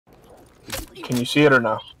Can you see it or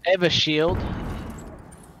no? I have a shield.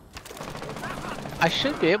 I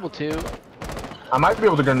should be able to. I might be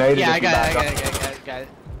able to grenade it. Yeah, if I you got back it, up. got it.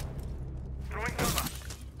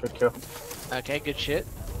 Good kill. Okay, good shit.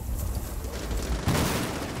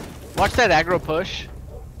 Watch that aggro push.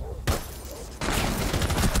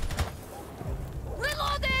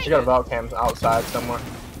 You got a vault cam outside somewhere.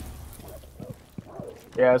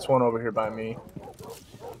 Yeah, it's one over here by me.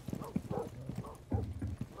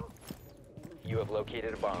 You have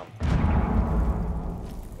located a bomb.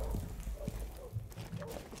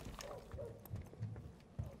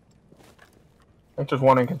 I think there's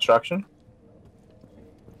one in construction.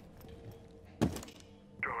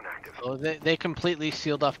 Oh, they completely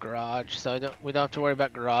sealed off garage, so we don't have to worry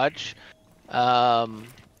about garage. They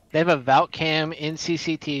have a vault cam in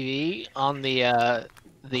CCTV on the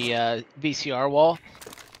VCR wall,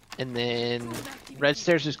 and then red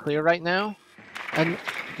stairs is clear right now. And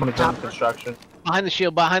I'm gonna go in construction. behind the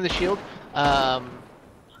shield, Yeah, in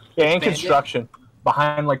Bandit. construction.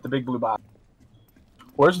 Behind like the big blue box.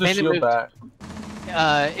 Where's the Bandit shield moved. back?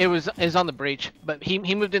 Is on the breach, but he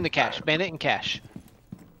moved into cash. Bandit and cash.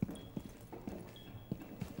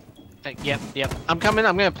 Yep. I'm coming.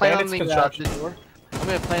 I'm gonna play on the door. I'm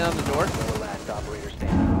gonna play on the door. Last operator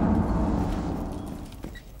standing.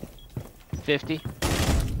 50.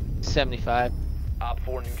 75. Op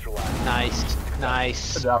 4 neutralized.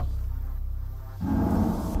 Nice. Good job.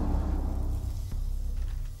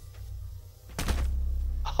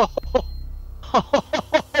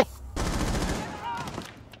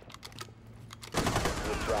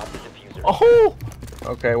 We'll drop the diffuser. Oh!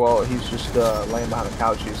 Okay, well, he's just laying behind the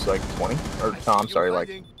couch. He's like 20. Or, no, I'm sorry, like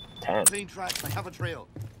 10. Clean tracks. I have a trail.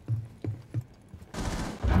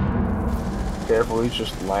 Careful, he's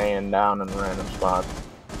just laying down in random spots.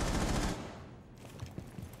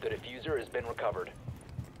 The diffuser has been recovered.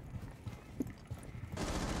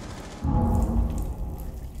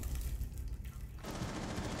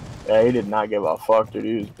 Yeah, he did not give a fuck, dude.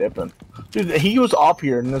 He was dipping. Dude, he was up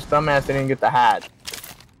here, and this dumbass didn't get the hat.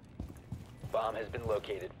 Bomb has been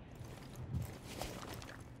located.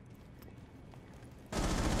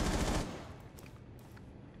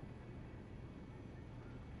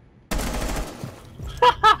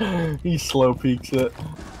 He slow peeks it.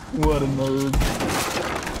 What a nerd.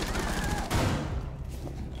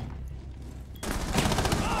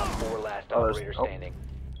 Op 4 last Oh, there's- operator oh. standing.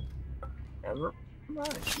 Never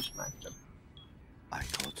mind, she smacked him. I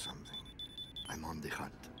caught something. I'm on the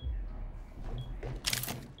hunt.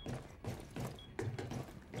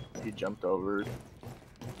 He jumped over.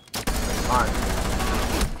 Fine.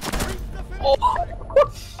 Oh!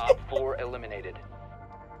 Op 4 eliminated.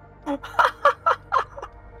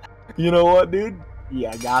 You know what, dude?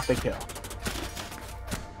 Yeah, got the kill.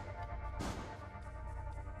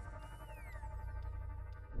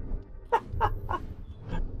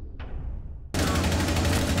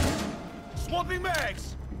 Swapping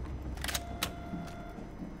mags.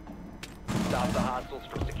 Stop the hostiles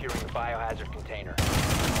from securing the biohazard container.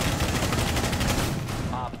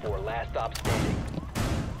 Op 4 last stop standing.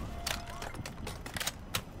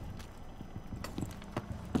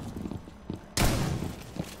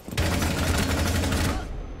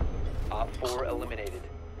 Op 4 eliminated.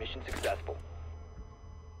 Mission successful.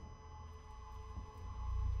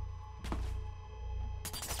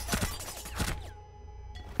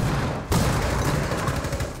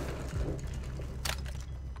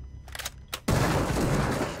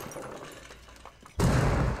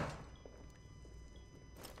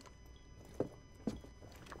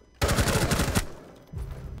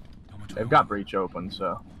 They've got breach open,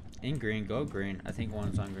 so In green, go green. I think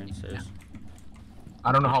one's on green stairs.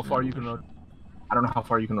 I don't know how far you can I don't know how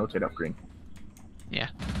far you can rotate up green. Yeah.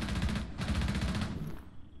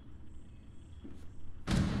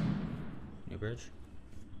 New bridge?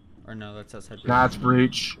 Or no, that's outside bridge. Nah, it's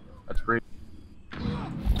breach. That's breach.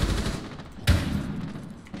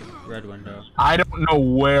 Red window. I don't know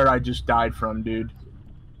where I just died from, dude.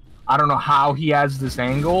 I don't know how he has this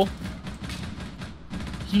angle.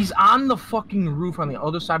 He's on the fucking roof on the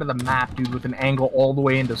other side of the map, dude, with an angle all the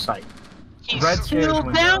way into sight. He's Red stairs still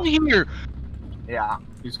window. down here. Yeah,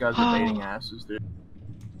 these guys are baiting asses, dude.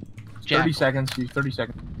 30 Jackal. seconds, dude, 30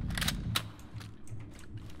 seconds.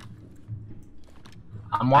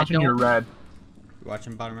 I'm watching your red. You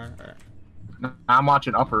watching bottom right? Alright. No, I'm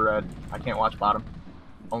watching upper red. I can't watch bottom.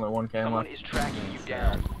 Only one cam Someone left. is tracking you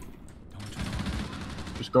down.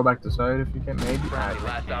 Just go back to side if you can, maybe. Friendly,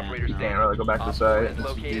 last operator You standing. can't really go back to Op side. 4 has This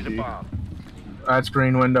is located a GG. bomb. That's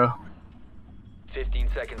green window. 15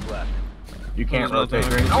 seconds left. You can't There's rotate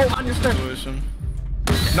nothing green. I Oh, on your step. Situation.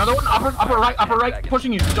 Another one, upper right,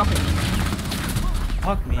 pushing you, jumping.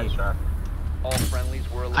 Fuck me. Nice try. All friendlies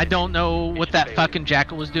were eliminated. I don't know what Mission that failure. fucking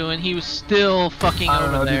jackal was doing. He was still fucking I don't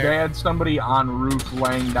over know, dude. They there. had somebody on roof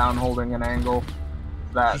laying down holding an angle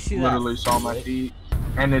You that see that literally saw my flick? feet.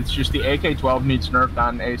 And it's just the AK-12 needs nerfed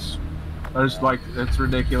on Ace. It's like, it's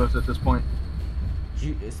ridiculous at this point.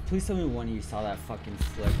 Please tell me one of you saw that fucking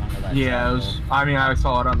flick onto that. Yeah, it was, I mean, I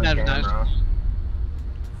saw it on the That was nice. camera.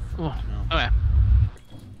 Oh, No. okay.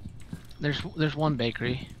 There's one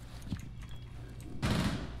bakery.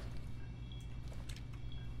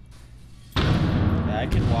 Yeah, I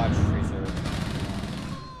can watch Freezer.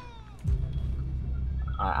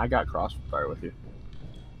 I got crossfire with you.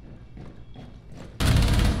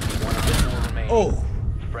 One of the four remaining. Oh!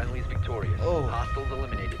 Friendlies victorious. Oh. Hostiles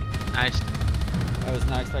eliminated. Nice. I was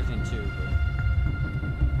not expecting two,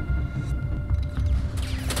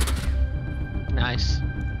 but... Nice.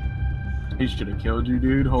 He should have killed you,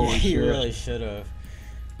 dude. Holy yeah, he shit. really should have.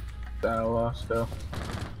 That lost, though.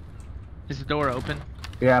 Is the door open?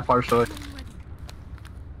 Yeah, partially.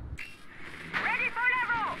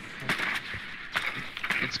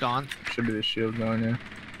 It's gone. Should be the shield going, yeah.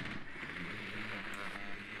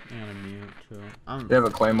 I'm gonna mute too. They have a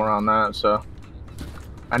claymore on that, so.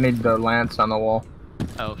 I need the lance on the wall.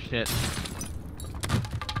 Oh shit.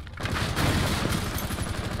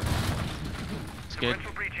 It's good.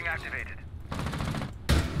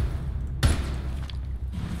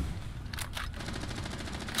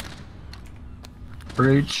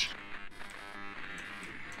 Breach.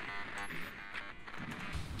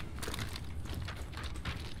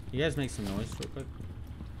 You guys make some noise real quick.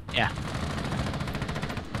 Yeah.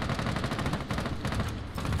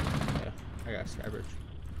 Yeah, I got Skybridge.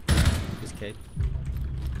 This Kate.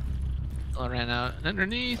 I ran out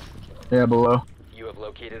underneath. Yeah, below. You have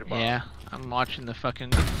located a bomb. Yeah. I'm watching the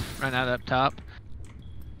fucking run out up top.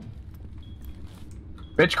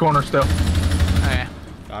 Bitch corner still. Okay.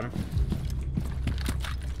 Got him.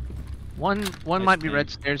 One Nice might be name. red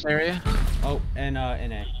stairs area. Oh, and NA.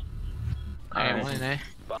 Okay, Alright. one in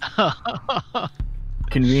A.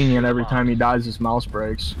 Convenient every time he dies, his mouse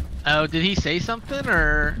breaks. Oh, did he say something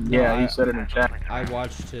or? Yeah, I- he said it in chat. I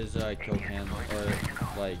watched his kill cam,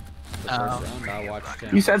 or like the first Oh. round. I watched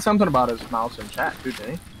him. He said something about his mouse in chat, too,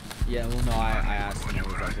 didn't he? Yeah, well, no, I asked him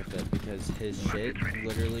what was up with it because his shit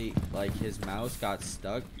literally, like, his mouse got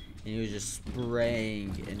stuck and he was just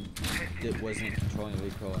spraying and it wasn't controlling the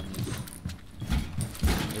recoil and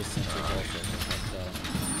his sensors also.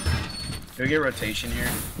 Do we get rotation here?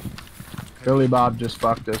 Billy Bob just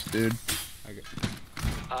fucked us, dude.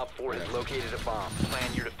 Op 4 has located a bomb.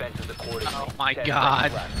 Plan your defenses accordingly. Oh my 10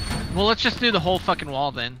 God. seconds left. Well, let's just do the whole fucking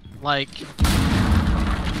wall then. Like,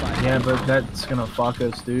 Yeah, but that's gonna fuck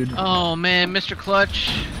us, dude. oh man, Mr.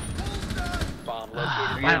 Clutch. Bomb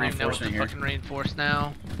I located. got don't even know what to reinforcement here. fucking reinforce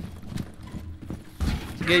now.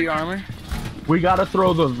 Get your armor. We gotta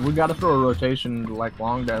throw a rotation like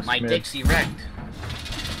long desk. My mid. Dixie wrecked.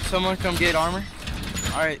 Someone come get armor.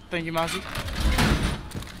 Alright, thank you, Mousy.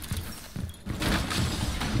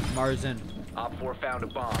 Marzen, Op 4 found a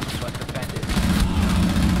bomb. Must defend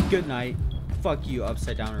it. good night. Fuck you,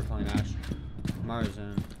 upside down repelling Ash.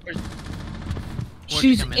 Marzen.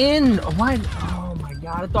 She's Come in. Why? Oh my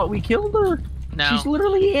god! I thought we killed her. No. She's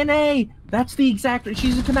literally in A. That's the exact.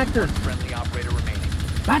 She's a connector. Friendly operator remaining.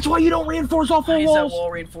 That's why you don't reinforce all four Why is that walls.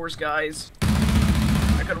 wall reinforced, guys? I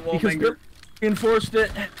could have wall Because bangered. they reinforced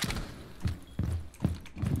it.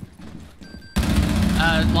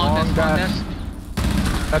 Long Long desk, long desk.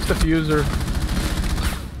 desk. That's the fuser.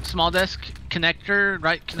 Small desk, connector,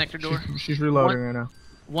 right connector door. She's reloading right now.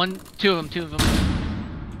 Two of them.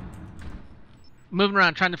 Moving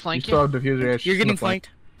around, trying to You flank still you. have diffuser. Yeah, she's You're in the getting flank. flanked.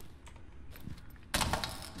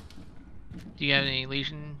 Do you have any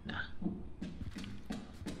lesion? No.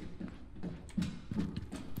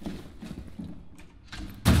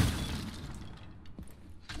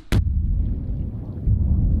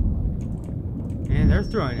 Man, they're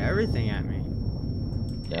throwing everything at me.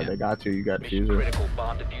 Yeah, they got to. You got Mission fuser. critical.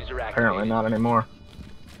 Bomb diffuser activated. Apparently not anymore.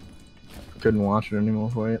 Couldn't watch it anymore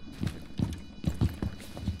for you.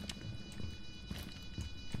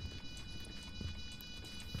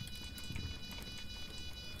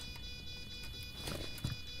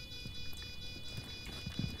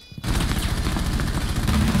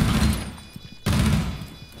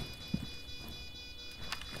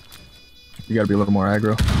 You gotta be a little more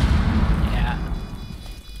aggro. Yeah.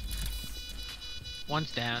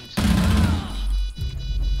 One's down.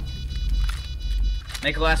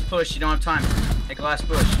 Make a last push. You don't have time. Make a last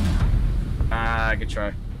push. Ah, good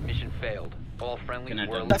try. Mission failed. All friendlies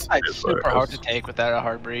Connected. were That's eliminated. like super hard to take without a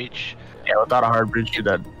hard breach. Yeah, without a hard breach to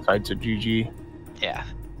that site's a GG. Yeah.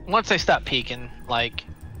 once they stopped peeking, like,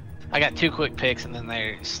 I got 2 quick picks and then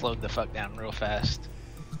they slowed the fuck down real fast.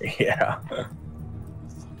 Yeah.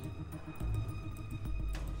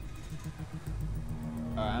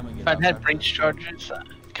 I'm gonna get If I'd out had back. breach charges,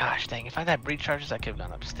 gosh dang, if I'd had breach charges, I could have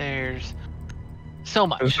gone upstairs. So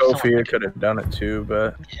much. And so Sophia much. could have done it too,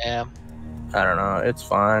 but Yeah. I don't know. It's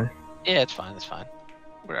fine. Yeah, it's fine. It's fine.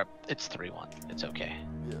 We're up. It's 3-1. It's okay.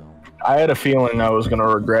 I had a feeling I was gonna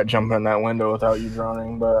regret jumping in that window without you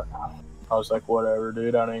droning, but I was like, whatever,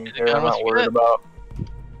 dude. I don't even care. I'm not worried about.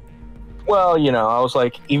 Well, you know, I was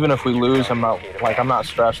like, even if we lose, I'm not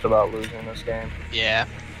stressed about losing this game. Yeah.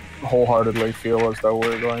 Wholeheartedly feel as though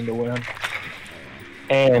we're going to win,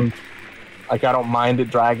 and like I don't mind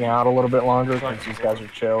it dragging out a little bit longer because these guys are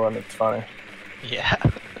chill and it's funny. Yeah.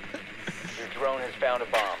 Your drone has found a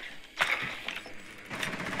bomb.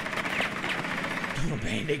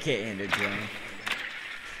 Bandit can't end a drone.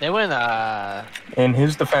 They went, In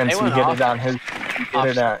his defense, They he went hit off- it on his, in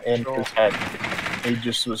control. his head. He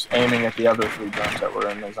just was aiming at the other 3 drones that were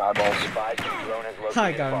in his eyeballs. Advise your drone has located I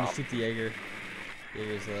a got him bomb. to shoot the Jaeger.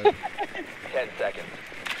 Jaeger's leg. 10 seconds.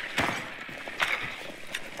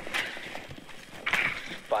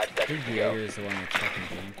 5 I seconds think to the go. Jaeger is the one that's fucking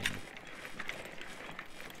janking.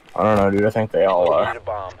 I don't know, dude. I think they all Located are. a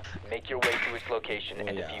bomb. Make your way to its location and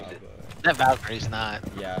Well, yeah, defuse it. but that Valkyrie's not.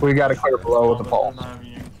 yeah. We got to clear below with the pulse.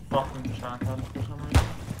 Fucking shotgun for some reason.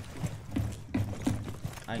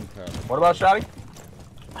 I can clear up. What about Shotty?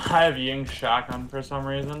 I have Ying's shotgun for some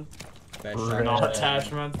reason. Best Right. shot No ever.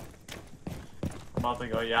 attachment. I'm about to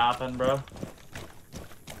go yapping, bro.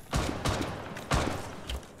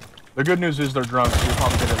 The good news is they're drunk. So you're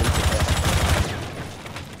probably gonna at least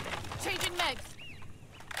get Changing megs.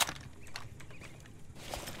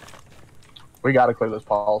 We gotta clear this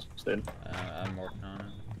pulse, dude. I'm working on it.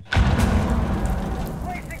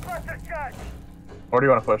 Where do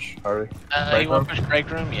you want to push, Harvey? You want to push break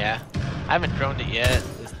room? Yeah. I haven't droned it yet.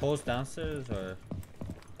 Is Pulse downstairs or?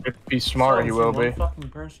 If he's smart, he will be. One fucking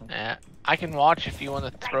person. Yeah. I can watch if you want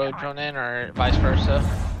to throw a drone in or vice versa.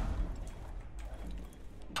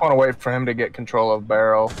 Just want to wait for him to get control of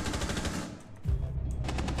barrel.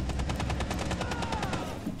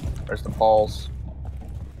 There's the pulse.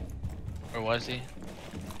 Where was he? He's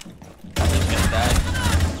gonna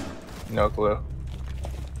die. No clue.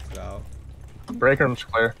 Let's go. Break room's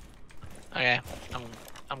clear. Okay.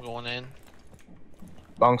 I'm going in.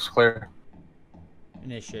 Bunk's clear.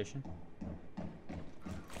 Initiation.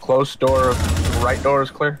 Close door, right door is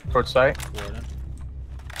clear towards site. Warden.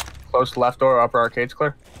 Close left door, upper arcade's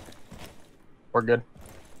clear. We're good.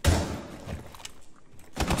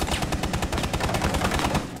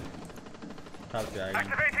 Top dragon. I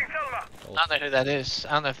don't know who that is.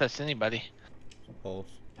 I don't know if that's anybody. Pulse.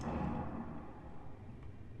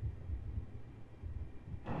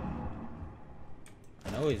 I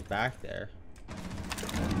know he's back there.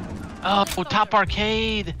 Oh, top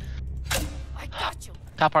arcade. I got you.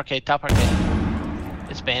 Top arcade. Top arcade.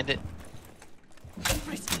 It's Bandit.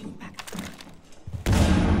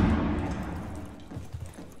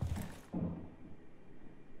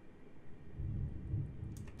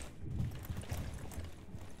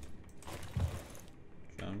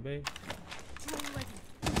 Drone bay.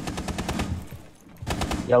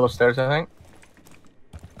 Yellow stairs, I think.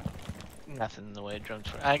 Nothing in the way of drones.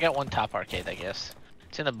 I got one top arcade, I guess.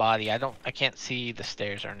 It's in the body. I can't see the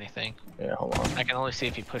stairs or anything. Yeah, hold on. I can only see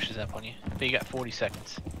if he pushes up on you. But you got 40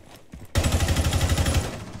 seconds. You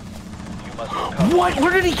must recover. What?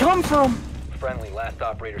 Where did he come from? Friendly, last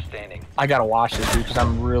operator standing. I gotta watch this, dude, because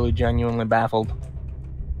I'm really genuinely baffled.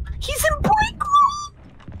 He's in break room!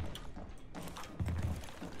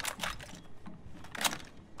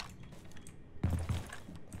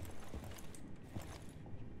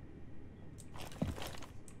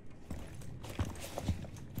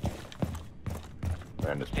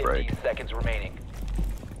 Man, it's break. 15 seconds remaining.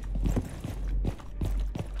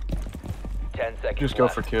 10 seconds Just go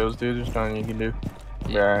left. for kills, dude. There's nothing you can do.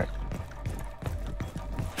 Alright.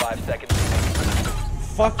 5 seconds remaining.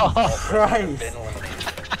 Fucking Christ! Been eliminated.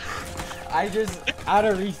 I just, out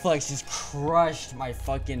of reflex, just crushed my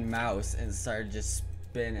fucking mouse and started just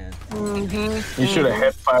spinning. You should have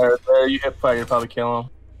hip fired there. You hip fire, you'd probably kill him.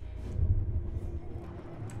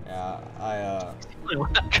 Yeah, We're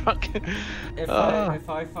not drunk. if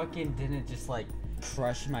I fucking didn't just like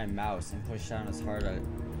crush my mouse and push down as hard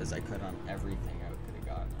as I could on everything, I could have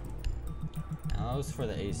gotten him. And that was for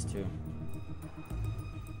the ace too.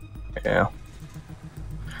 Yeah.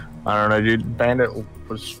 I don't know, dude. Bandit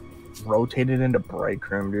was rotated into break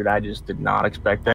room, dude. I just did not expect that.